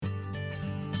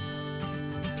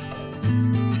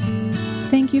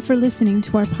Thank you for listening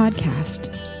to our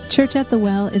podcast. Church at the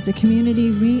Well is a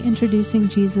community reintroducing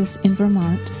Jesus in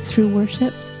Vermont through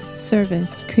worship,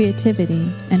 service, creativity,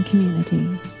 and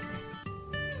community.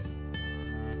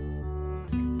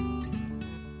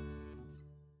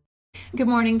 Good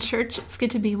morning, church. It's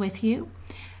good to be with you.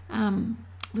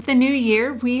 With the new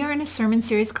year, we are in a sermon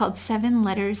series called 7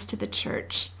 Letters to the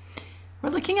Church. We're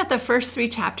looking at the first 3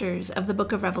 chapters of the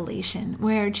book of Revelation,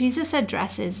 where Jesus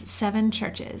addresses 7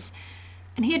 churches,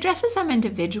 and he addresses them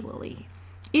individually.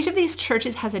 Each of these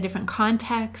churches has a different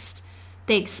context,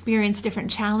 they experience different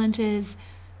challenges,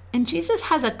 and Jesus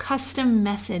has a custom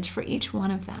message for each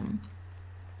one of them.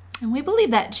 And we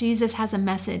believe that Jesus has a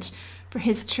message for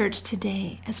his church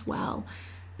today as well,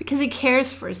 because he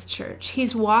cares for his church.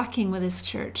 He's walking with his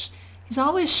church. He's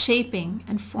always shaping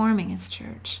and forming his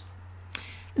church.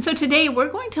 And so today we're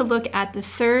going to look at the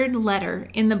 3rd letter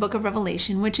in the book of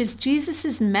Revelation, which is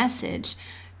Jesus' message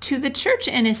to the church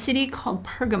in a city called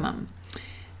Pergamum.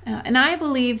 And I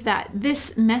believe that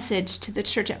this message to the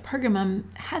church at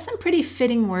Pergamum has some pretty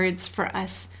fitting words for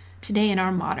us today in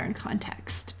our modern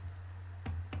context.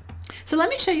 So let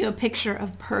me show you a picture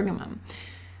of Pergamum.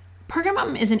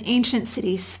 Pergamum is an ancient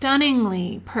city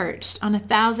stunningly perched on a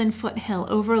 1,000-foot hill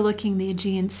overlooking the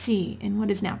Aegean Sea in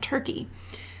what is now Turkey.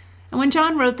 And when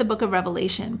John wrote the book of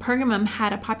Revelation, Pergamum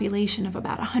had a population of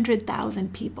about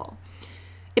 100,000 people.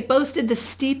 It boasted the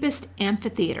steepest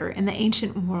amphitheater in the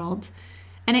ancient world,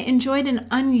 and it enjoyed an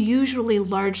unusually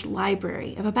large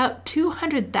library of about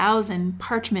 200,000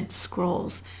 parchment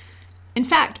scrolls. In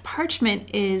fact, parchment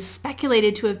is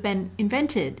speculated to have been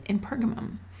invented in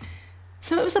Pergamum.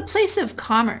 So it was a place of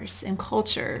commerce and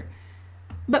culture.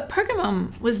 But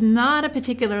Pergamum was not a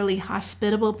particularly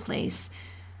hospitable place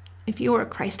if you were a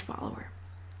Christ follower.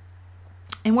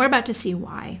 And we're about to see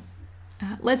why.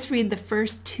 Let's read the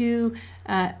first 2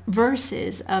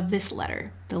 verses of this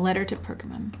letter, the letter to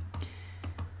Pergamum.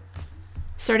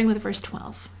 Starting with verse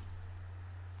 12.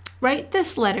 Write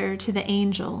this letter to the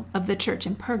angel of the church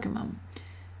in Pergamum.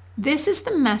 This is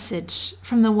the message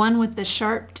from the one with the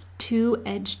sharp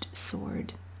 2-edged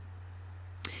sword.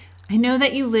 I know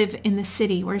that you live in the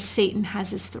city where Satan has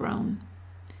his throne.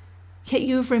 Yet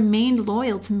you have remained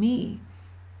loyal to me.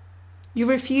 You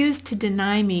refused to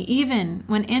deny me even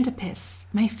when Antipas,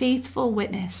 my faithful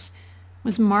witness,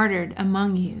 was martyred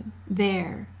among you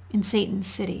there in Satan's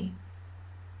city.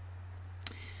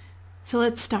 So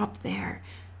let's stop there.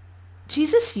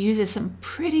 Jesus uses some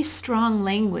pretty strong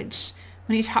language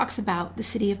when he talks about the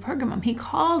city of Pergamum. He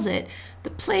calls it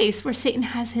the place where Satan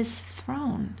has his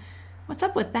throne. What's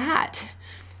up with that?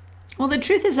 Well, the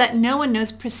truth is that no one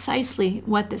knows precisely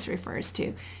what this refers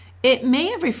to. It may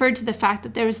have referred to the fact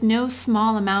that there was no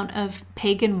small amount of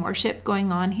pagan worship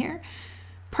going on here.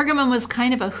 Pergamum was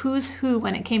kind of a who's who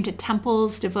when it came to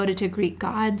temples devoted to Greek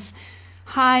gods.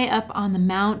 High up on the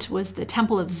mount was the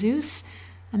temple of Zeus,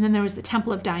 and then there was the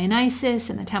temple of Dionysus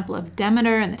and the temple of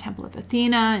Demeter and the temple of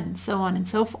Athena and so on and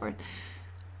so forth.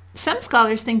 Some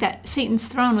scholars think that Satan's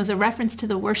throne was a reference to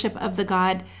the worship of the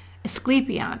god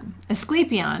Asclepion.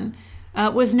 Asclepion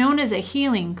was known as a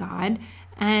healing god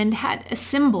and had a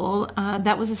symbol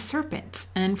that was a serpent.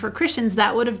 And for Christians,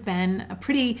 that would have been a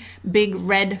pretty big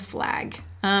red flag.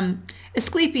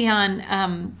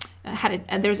 Asclepion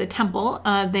there's a temple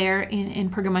there in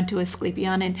Pergamum to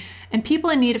Asclepion, and people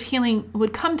in need of healing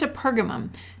would come to Pergamum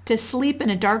to sleep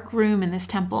in a dark room in this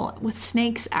temple with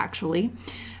snakes, actually.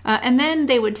 And then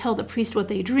they would tell the priest what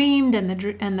they dreamed, and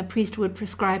the priest would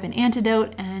prescribe an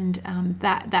antidote, and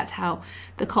that's how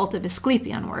the cult of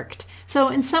Asclepion worked. So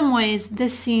in some ways,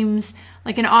 this seems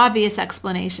like an obvious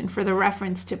explanation for the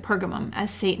reference to Pergamum as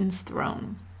Satan's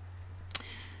throne.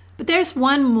 But there's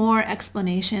one more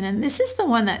explanation, and this is the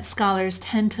one that scholars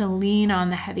tend to lean on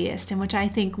the heaviest, and which I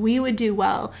think we would do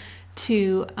well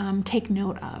to take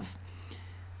note of.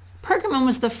 Pergamum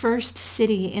was the first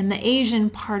city in the Asian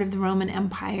part of the Roman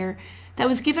Empire that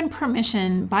was given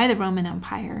permission by the Roman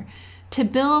Empire to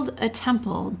build a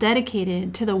temple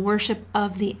dedicated to the worship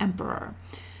of the emperor.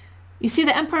 You see,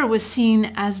 the emperor was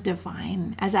seen as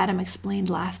divine, as Adam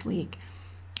explained last week.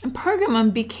 And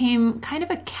Pergamum became kind of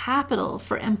a capital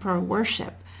for emperor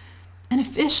worship, an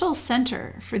official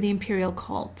center for the imperial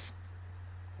cults.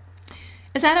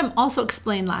 As Adam also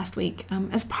explained last week,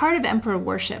 as part of emperor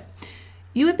worship,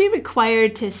 you would be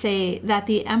required to say that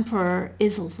the emperor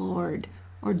is Lord,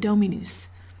 or Dominus.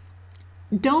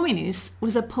 Dominus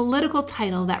was a political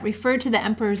title that referred to the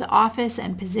emperor's office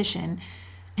and position,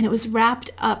 and it was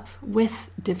wrapped up with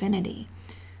divinity.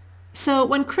 So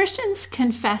when Christians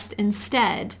confessed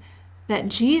instead that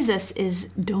Jesus is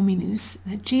Dominus,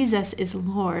 that Jesus is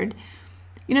Lord,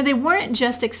 They weren't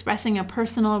just expressing a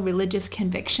personal religious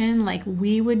conviction like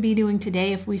we would be doing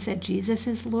today if we said Jesus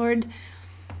is Lord.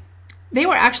 They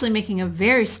were actually making a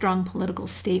very strong political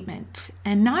statement,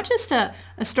 and not just a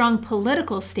strong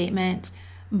political statement,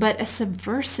 but a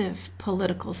subversive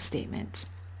political statement.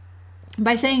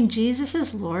 By saying Jesus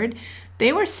is Lord,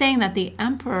 they were saying that the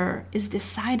emperor is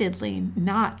decidedly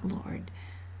not Lord.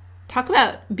 Talk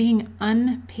about being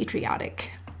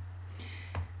unpatriotic.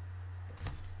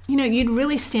 You'd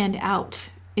really stand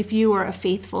out if you were a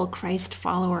faithful Christ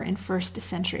follower in first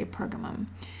century Pergamum.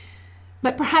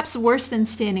 But perhaps worse than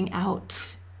standing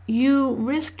out, you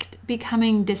risked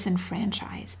becoming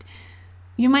disenfranchised.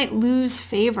 You might lose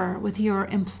favor with your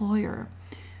employer.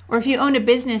 Or if you owned a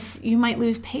business, you might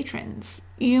lose patrons.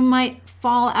 You might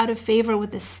fall out of favor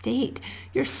with the state.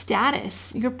 Your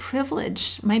status, your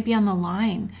privilege might be on the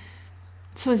line.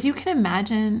 So as you can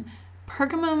imagine,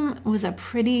 Pergamum was a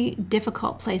pretty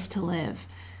difficult place to live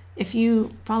if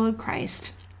you followed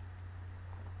Christ.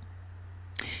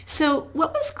 So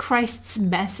what was Christ's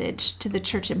message to the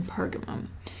church in Pergamum?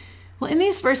 Well, in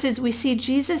these verses, we see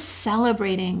Jesus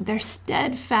celebrating their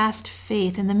steadfast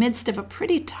faith in the midst of a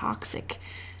pretty toxic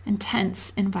and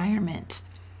tense environment.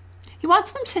 He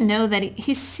wants them to know that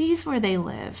he sees where they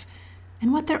live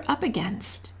and what they're up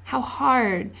against, how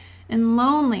hard and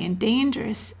lonely and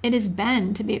dangerous it has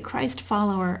been to be a Christ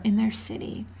follower in their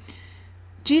city.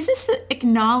 Jesus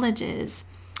acknowledges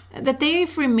that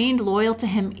they've remained loyal to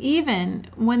him even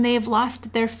when they have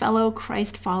lost their fellow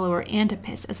Christ follower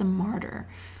Antipas as a martyr.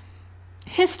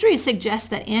 History suggests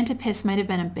that Antipas might have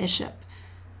been a bishop.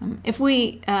 If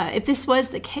this was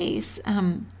the case,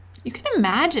 you can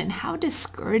imagine how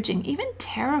discouraging, even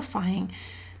terrifying,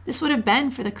 this would have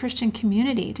been for the Christian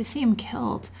community to see him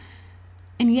killed.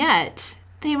 And yet,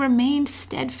 they remained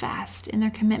steadfast in their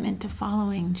commitment to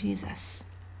following Jesus.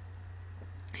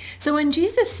 So when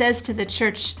Jesus says to the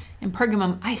church in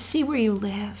Pergamum, I see where you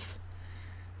live,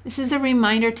 this is a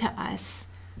reminder to us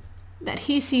that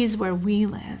he sees where we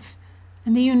live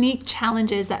and the unique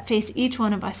challenges that face each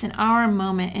one of us in our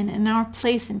moment and in our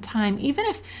place and time, even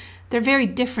if they're very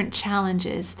different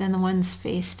challenges than the ones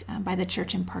faced by the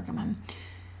church in Pergamum.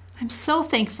 I'm so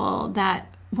thankful that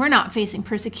we're not facing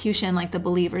persecution like the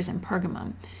believers in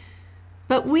Pergamum.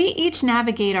 But we each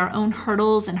navigate our own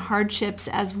hurdles and hardships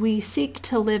as we seek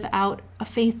to live out a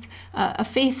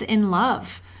faith in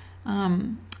love,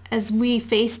 as we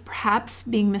face perhaps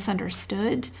being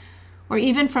misunderstood, or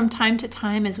even from time to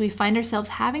time as we find ourselves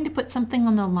having to put something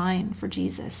on the line for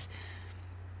Jesus.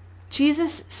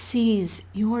 Jesus sees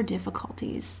your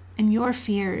difficulties and your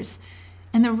fears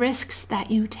and the risks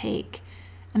that you take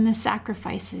and the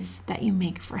sacrifices that you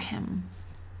make for him.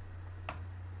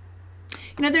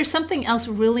 There's something else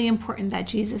really important that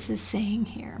Jesus is saying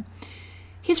here.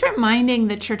 He's reminding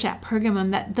the church at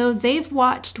Pergamum that though they've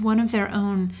watched one of their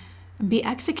own be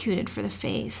executed for the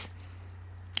faith,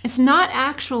 it's not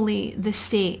actually the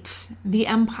state, the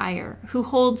empire, who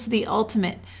holds the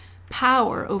ultimate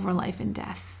power over life and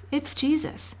death. It's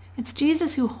Jesus. It's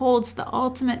Jesus who holds the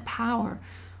ultimate power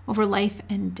over life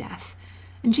and death.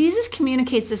 And Jesus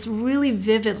communicates this really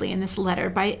vividly in this letter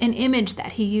by an image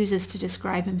that he uses to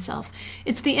describe himself.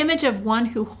 It's the image of one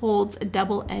who holds a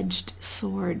double-edged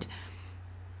sword.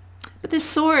 But this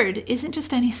sword isn't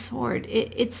just any sword.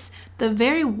 It's the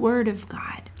very word of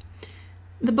God.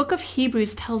 The book of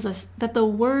Hebrews tells us that the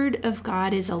word of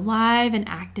God is alive and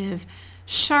active,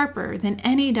 sharper than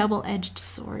any double-edged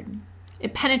sword.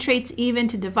 It penetrates even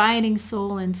to dividing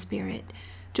soul and spirit,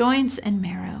 joints and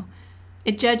marrow.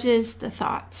 It judges the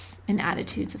thoughts and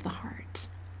attitudes of the heart.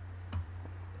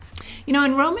 In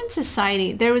Roman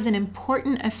society, there was an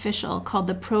important official called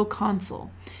the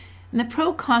proconsul. And the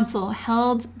proconsul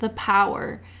held the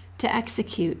power to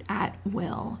execute at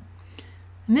will.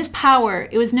 And this power,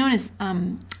 it was known as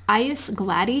ius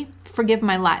gladi. Forgive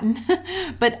my Latin,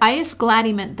 but ius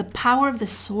gladi meant the power of the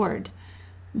sword.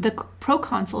 The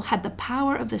proconsul had the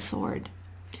power of the sword.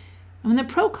 When the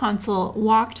proconsul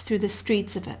walked through the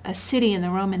streets of a city in the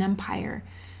Roman Empire,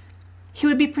 he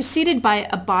would be preceded by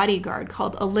a bodyguard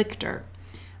called a lictor,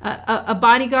 a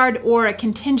bodyguard or a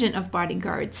contingent of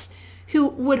bodyguards who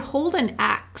would hold an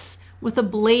axe with a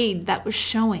blade that was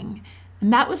showing.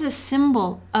 And that was a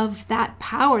symbol of that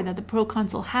power that the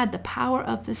proconsul had, the power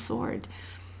of the sword.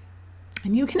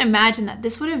 And you can imagine that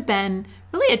this would have been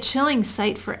really a chilling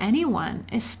sight for anyone,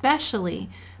 especially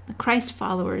the Christ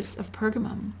followers of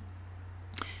Pergamum.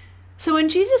 So when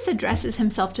Jesus addresses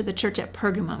himself to the church at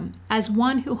Pergamum as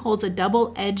one who holds a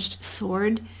double-edged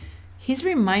sword, he's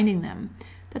reminding them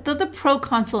that though the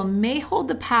proconsul may hold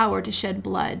the power to shed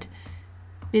blood,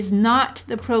 it is not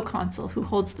the proconsul who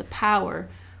holds the power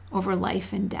over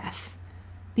life and death.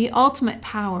 The ultimate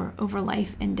power over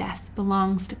life and death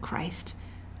belongs to Christ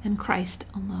and Christ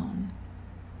alone.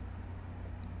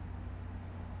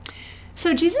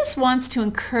 So Jesus wants to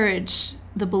encourage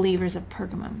the believers of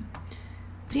Pergamum,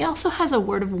 but he also has a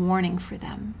word of warning for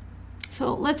them.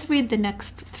 So let's read the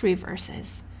next 3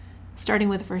 verses, starting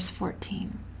with verse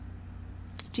 14.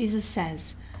 Jesus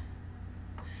says,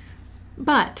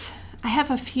 "But I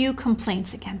have a few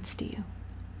complaints against you.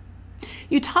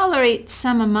 You tolerate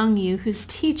some among you whose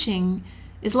teaching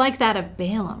is like that of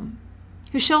Balaam,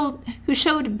 who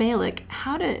showed Balak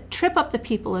how to trip up the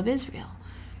people of Israel.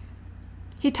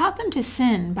 He taught them to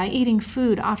sin by eating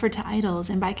food offered to idols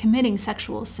and by committing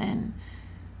sexual sin.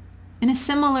 In a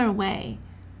similar way,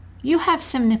 you have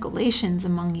some Nicolaitans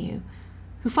among you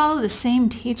who follow the same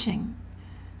teaching.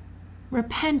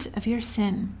 Repent of your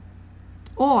sin,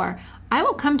 or I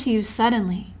will come to you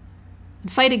suddenly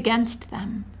and fight against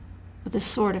them with the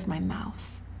sword of my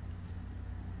mouth."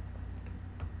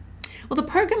 Well, the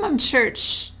Pergamum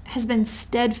church has been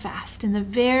steadfast in the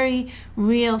very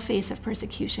real face of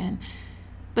persecution,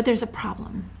 but there's a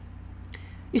problem.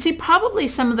 You see, probably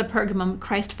some of the Pergamum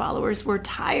Christ followers were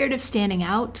tired of standing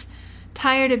out,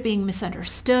 tired of being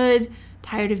misunderstood,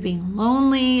 tired of being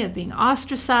lonely, of being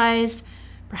ostracized.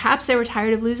 Perhaps they were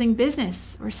tired of losing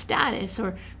business or status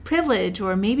or privilege,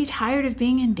 or maybe tired of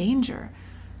being in danger.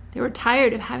 They were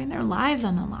tired of having their lives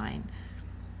on the line.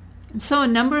 And so a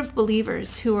number of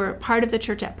believers who were part of the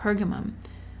church at Pergamum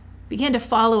began to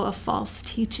follow a false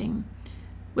teaching,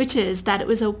 which is that it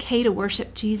was okay to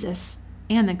worship Jesus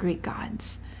and the Greek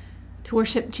gods, to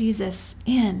worship Jesus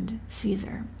and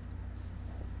Caesar.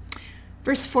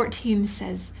 Verse 14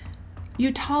 says,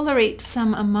 "You tolerate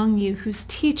some among you whose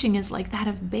teaching is like that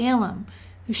of Balaam,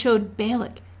 who showed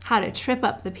Balak how to trip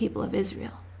up the people of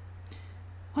Israel."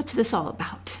 What's this all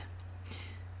about?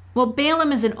 Well,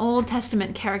 Balaam is an Old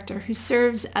Testament character who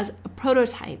serves as a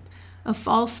prototype of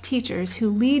false teachers who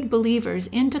lead believers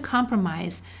into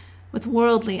compromise with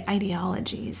worldly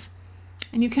ideologies.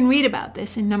 And you can read about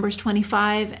this in Numbers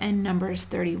 25 and Numbers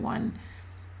 31.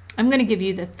 I'm going to give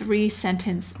you the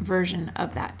 3-sentence version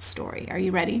of that story. Are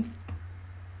you ready?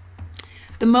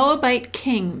 The Moabite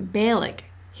king, Balak,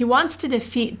 he wants to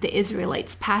defeat the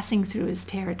Israelites passing through his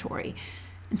territory.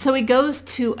 And so he goes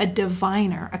to a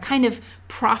diviner, a kind of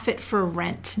prophet for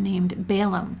rent named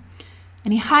Balaam.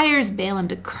 And he hires Balaam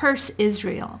to curse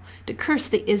Israel, to curse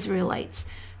the Israelites,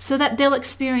 so that they'll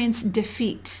experience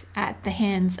defeat at the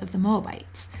hands of the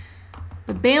Moabites.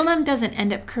 But Balaam doesn't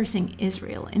end up cursing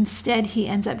Israel. Instead, he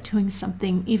ends up doing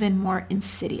something even more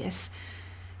insidious.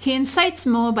 He incites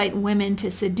Moabite women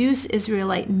to seduce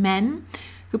Israelite men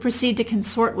who proceed to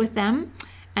consort with them,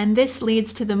 and this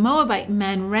leads to the Moabite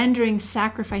men rendering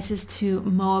sacrifices to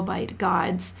Moabite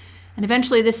gods. And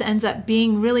eventually this ends up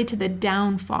being really to the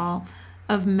downfall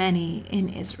of many in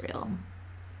Israel.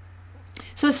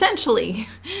 So essentially,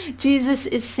 Jesus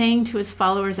is saying to his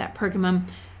followers at Pergamum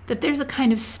that there's a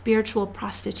kind of spiritual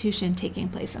prostitution taking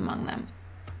place among them.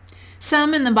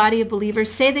 Some in the body of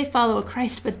believers say they follow a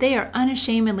Christ, but they are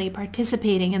unashamedly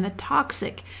participating in the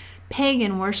toxic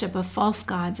pagan worship of false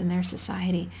gods in their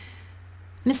society.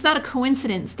 And it's not a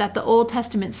coincidence that the Old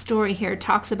Testament story here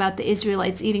talks about the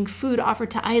Israelites eating food offered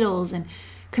to idols and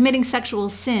committing sexual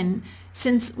sin,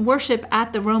 since worship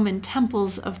at the Roman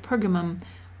temples of Pergamum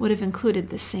would have included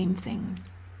the same thing.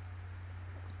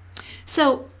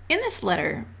 So in this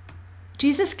letter,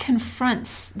 Jesus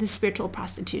confronts this spiritual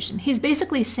prostitution. He's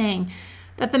basically saying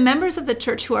that the members of the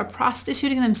church who are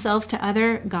prostituting themselves to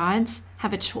other gods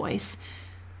have a choice.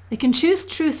 They can choose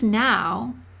truth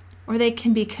now, or they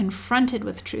can be confronted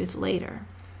with truth later.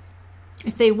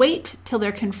 If they wait till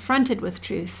they're confronted with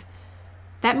truth,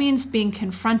 that means being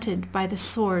confronted by the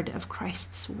sword of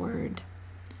Christ's word.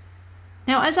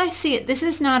 Now, as I see it, this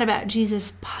is not about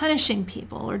Jesus punishing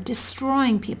people or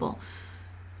destroying people.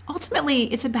 Ultimately,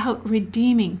 it's about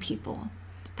redeeming people.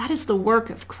 That is the work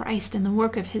of Christ and the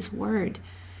work of his word.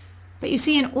 But you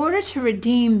see, in order to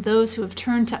redeem those who have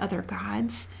turned to other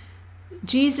gods,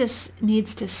 Jesus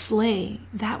needs to slay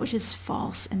that which is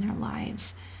false in their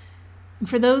lives. And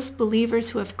for those believers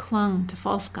who have clung to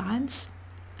false gods,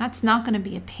 that's not going to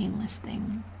be a painless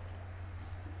thing.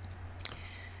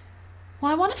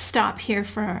 Well, I want to stop here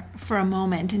for a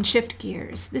moment and shift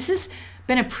gears. This has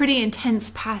been a pretty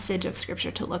intense passage of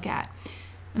scripture to look at.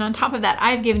 And on top of that,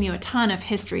 I've given you a ton of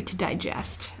history to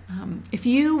digest. If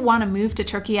you want to move to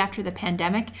Turkey after the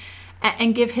pandemic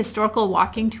and give historical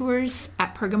walking tours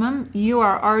at Pergamum, you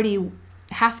are already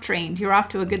half trained. You're off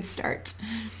to a good start.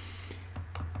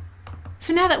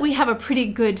 So now that we have a pretty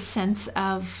good sense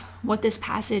of what this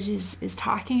passage is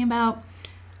talking about,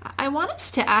 I want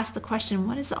us to ask the question,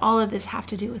 what does all of this have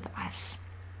to do with us?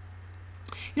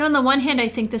 On the one hand, I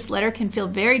think this letter can feel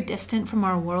very distant from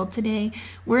our world today.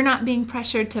 We're not being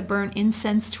pressured to burn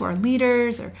incense to our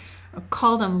leaders or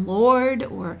call them Lord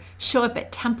or show up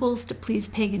at temples to please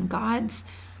pagan gods.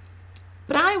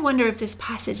 But I wonder if this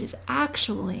passage is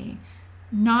actually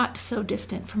not so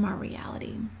distant from our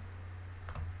reality.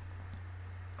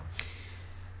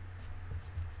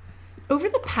 Over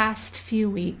the past few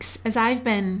weeks, as I've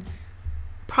been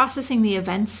processing the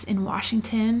events in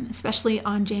Washington, especially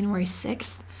on January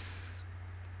 6th,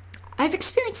 I've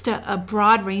experienced a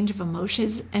broad range of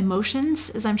emotions,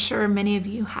 as I'm sure many of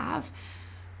you have.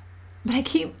 But I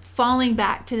keep falling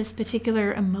back to this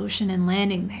particular emotion and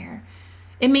landing there.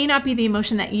 It may not be the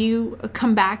emotion that you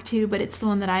come back to, but it's the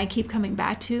one that I keep coming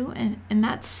back to, and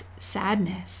that's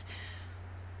sadness.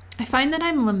 I find that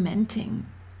I'm lamenting.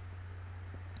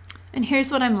 And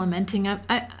here's what I'm lamenting.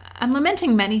 I'm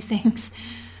lamenting many things,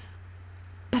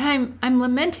 but I'm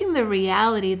lamenting the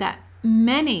reality that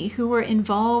many who were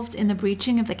involved in the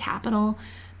breaching of the Capitol,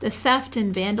 the theft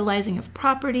and vandalizing of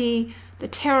property, the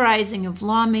terrorizing of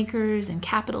lawmakers and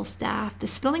Capitol staff, the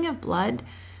spilling of blood,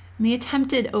 and the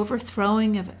attempted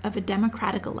overthrowing of a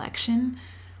democratic election,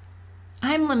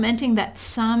 I'm lamenting that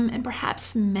some and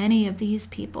perhaps many of these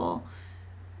people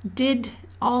did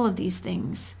all of these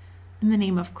things in the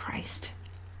name of Christ.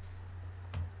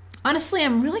 Honestly,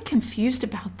 I'm really confused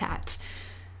about that,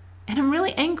 and I'm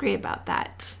really angry about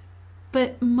that.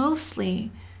 But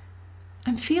mostly,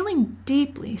 I'm feeling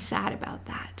deeply sad about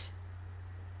that.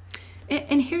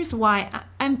 And here's why.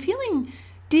 I'm feeling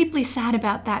deeply sad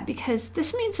about that because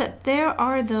this means that there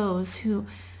are those who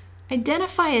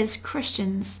identify as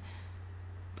Christians,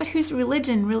 but whose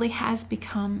religion really has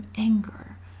become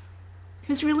anger,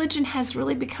 whose religion has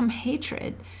really become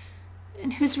hatred,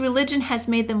 and whose religion has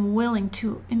made them willing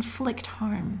to inflict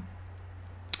harm.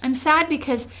 I'm sad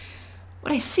because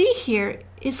what I see here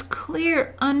is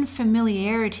clear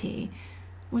unfamiliarity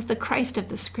with the Christ of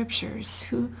the Scriptures,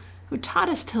 who taught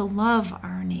us to love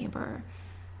our neighbor,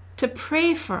 to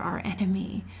pray for our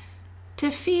enemy, to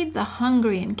feed the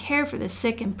hungry and care for the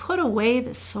sick and put away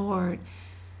the sword,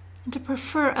 and to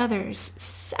prefer others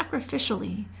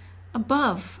sacrificially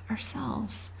above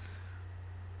ourselves.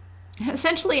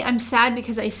 Essentially, I'm sad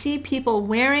because I see people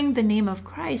wearing the name of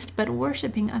Christ but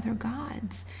worshiping other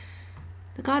gods.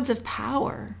 The gods of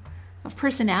power, of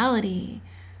personality,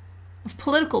 of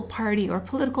political party or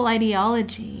political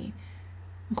ideology,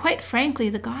 and quite frankly,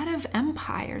 the God of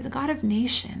empire, the God of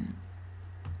nation.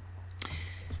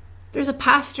 There's a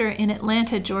pastor in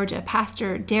Atlanta, Georgia,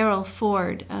 Pastor Daryl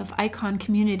Ford of Icon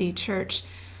Community Church,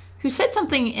 who said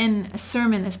something in a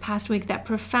sermon this past week that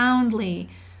profoundly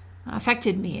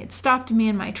affected me. It stopped me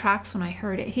in my tracks when I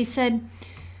heard it. He said,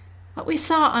 what we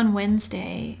saw on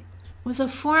Wednesday was a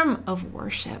form of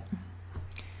worship,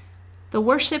 the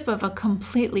worship of a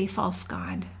completely false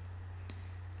God,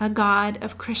 a God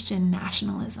of Christian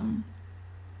nationalism.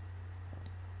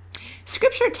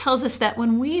 Scripture tells us that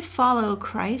when we follow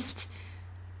Christ,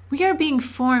 we are being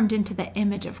formed into the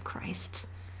image of Christ.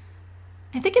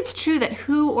 I think it's true that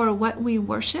who or what we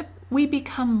worship, we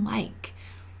become like.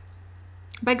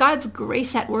 By God's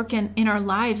grace at work in our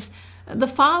lives, the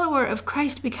follower of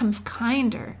Christ becomes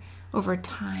kinder over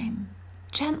time,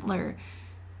 gentler,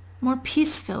 more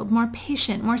peace-filled, more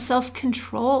patient, more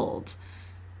self-controlled,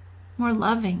 more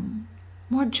loving,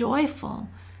 more joyful,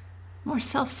 more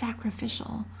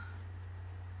self-sacrificial.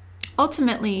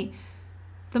 Ultimately,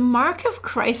 the mark of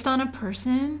Christ on a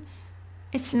person,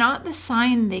 it's not the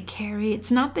sign they carry,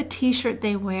 it's not the t-shirt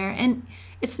they wear, and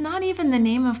it's not even the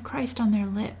name of Christ on their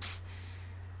lips.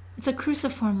 It's a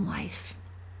cruciform life,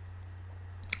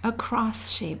 a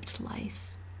cross-shaped life.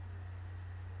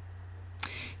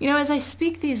 As I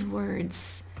speak these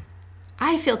words,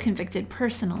 I feel convicted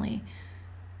personally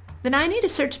that I need to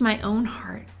search my own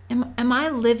heart. Am I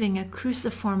living a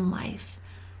cruciform life?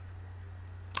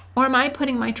 Or am I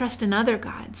putting my trust in other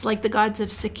gods, like the gods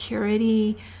of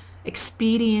security,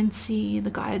 expediency,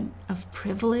 the God of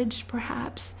privilege,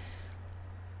 perhaps?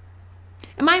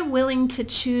 Am I willing to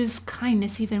choose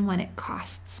kindness even when it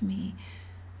costs me?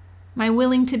 Am I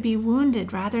willing to be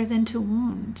wounded rather than to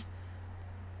wound?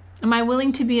 Am I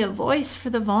willing to be a voice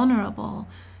for the vulnerable?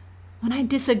 When I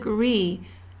disagree,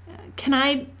 can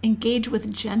I engage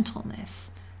with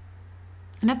gentleness?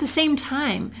 And at the same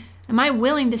time, am I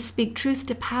willing to speak truth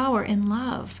to power in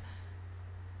love?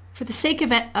 For the sake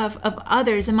of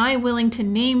others, am I willing to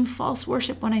name false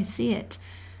worship when I see it?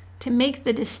 To make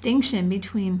the distinction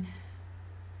between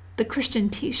the Christian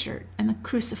t-shirt and the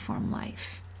cruciform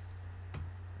life?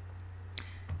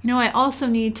 I also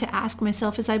need to ask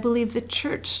myself, as I believe the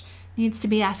church needs to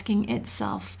be asking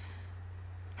itself,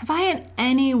 have I in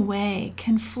any way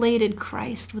conflated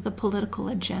Christ with a political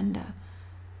agenda,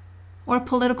 or a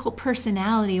political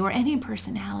personality, or any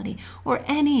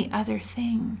other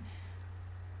thing?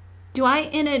 Do I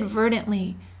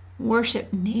inadvertently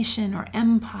worship nation or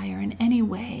empire in any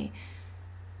way?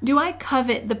 Do I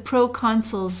covet the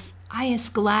proconsul's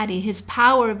ius gladi, his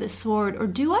power of the sword, or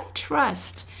do I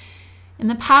trust in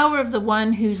the power of the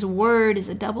one whose word is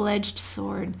a double-edged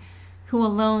sword, who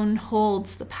alone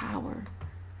holds the power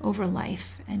over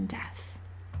life and death?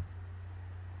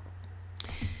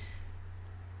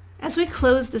 As we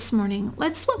close this morning,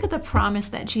 let's look at the promise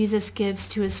that Jesus gives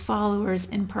to his followers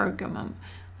in Pergamum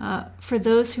for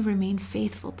those who remain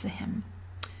faithful to him.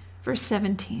 Verse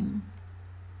 17.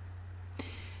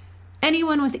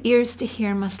 Anyone with ears to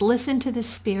hear must listen to the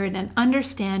Spirit and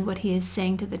understand what he is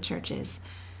saying to the churches.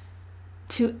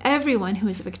 To everyone who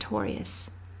is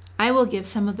victorious, I will give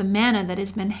some of the manna that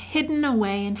has been hidden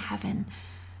away in heaven,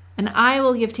 and I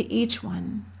will give to each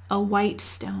one a white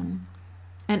stone,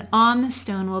 and on the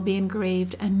stone will be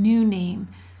engraved a new name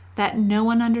that no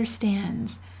one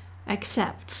understands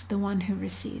except the one who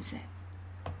receives it.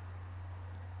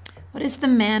 What is the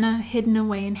manna hidden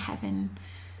away in heaven?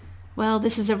 Well,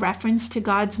 this is a reference to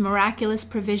God's miraculous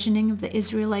provisioning of the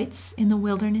Israelites in the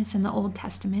wilderness in the Old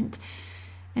Testament.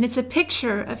 And it's a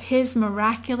picture of his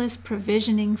miraculous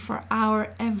provisioning for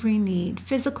our every need,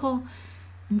 physical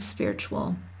and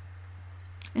spiritual.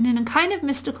 And in a kind of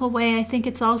mystical way, I think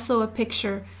it's also a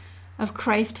picture of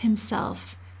Christ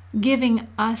himself, giving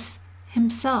us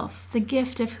himself, the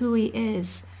gift of who he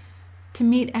is, to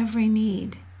meet every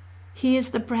need. He is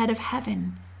the bread of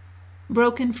heaven,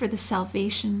 broken for the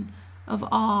salvation of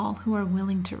all who are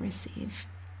willing to receive.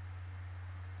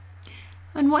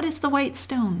 And what is the white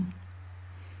stone?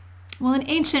 Well, in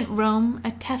ancient Rome,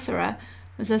 a tessera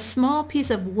was a small piece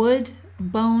of wood,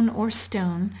 bone, or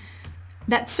stone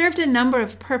that served a number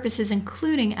of purposes,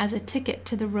 including as a ticket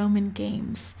to the Roman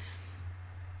games.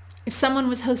 If someone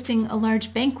was hosting a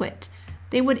large banquet,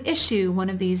 they would issue one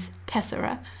of these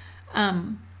tessera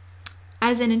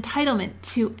as an entitlement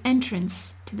to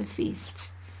entrance to the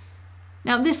feast.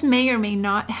 Now, this may or may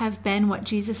not have been what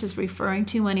Jesus is referring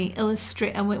to when he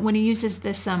uses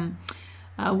this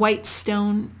white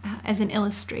stone as an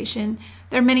illustration.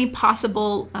 There are many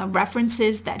possible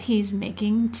references that he's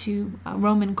making to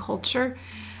Roman culture.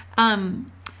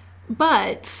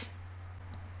 But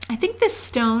I think this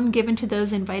stone given to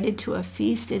those invited to a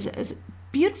feast is a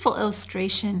beautiful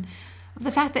illustration of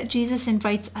the fact that Jesus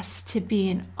invites us to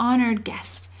be an honored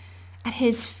guest at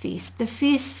his feast, the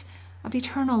feast of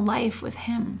eternal life with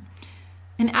him.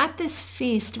 And at this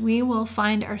feast, we will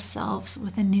find ourselves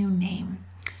with a new name.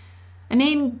 A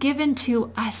name given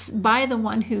to us by the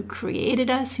one who created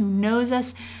us, who knows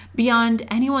us beyond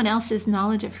anyone else's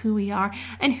knowledge of who we are,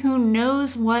 and who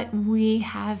knows what we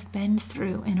have been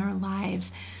through in our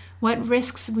lives, what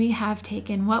risks we have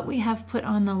taken, what we have put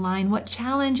on the line, what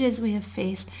challenges we have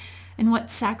faced, and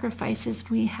what sacrifices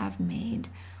we have made.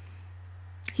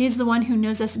 He is the one who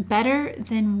knows us better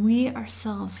than we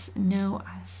ourselves know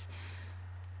us.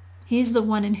 He is the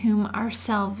one in whom our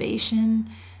salvation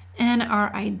and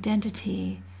our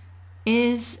identity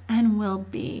is and will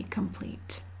be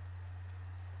complete.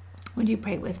 Would you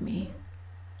pray with me?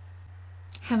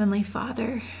 Heavenly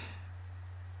Father,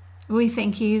 we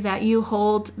thank you that you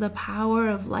hold the power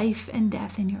of life and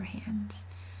death in your hands.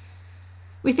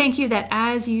 We thank you that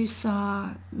as you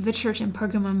saw the church in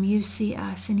Pergamum, you see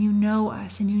us and you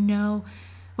know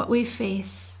what we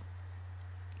face.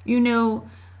 You know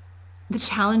the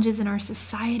challenges in our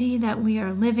society that we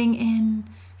are living in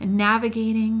and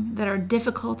navigating that are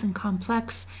difficult and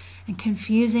complex and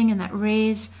confusing and that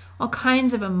raise all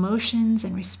kinds of emotions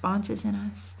and responses in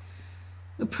us.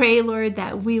 We pray, Lord,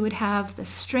 that we would have the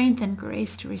strength and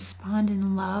grace to respond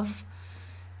in love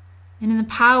and in the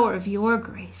power of your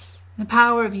grace, the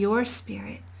power of your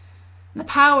Spirit, and the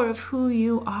power of who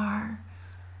you are,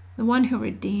 the one who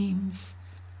redeems.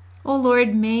 Oh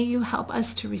Lord, may you help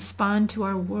us to respond to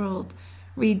our world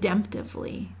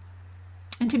redemptively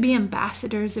and to be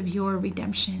ambassadors of your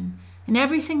redemption in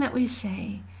everything that we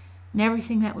say and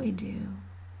everything that we do.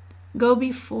 Go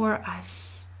before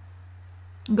us.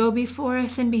 Go before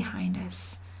us and behind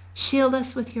us. Shield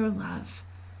us with your love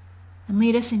and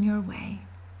lead us in your way.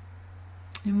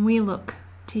 And we look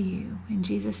to you. In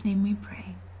Jesus' name we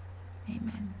pray.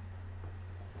 Amen.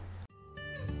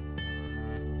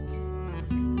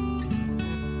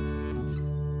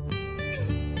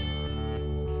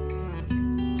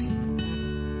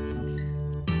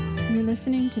 You're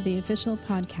listening to the official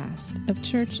podcast of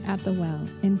Church at the Well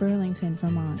in Burlington,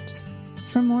 Vermont.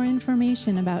 For more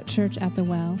information about Church at the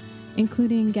Well,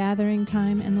 including gathering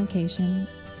time and location,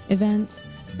 events,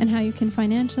 and how you can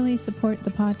financially support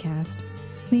the podcast,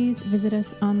 please visit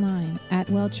us online at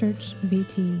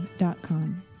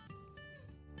wellchurchvt.com.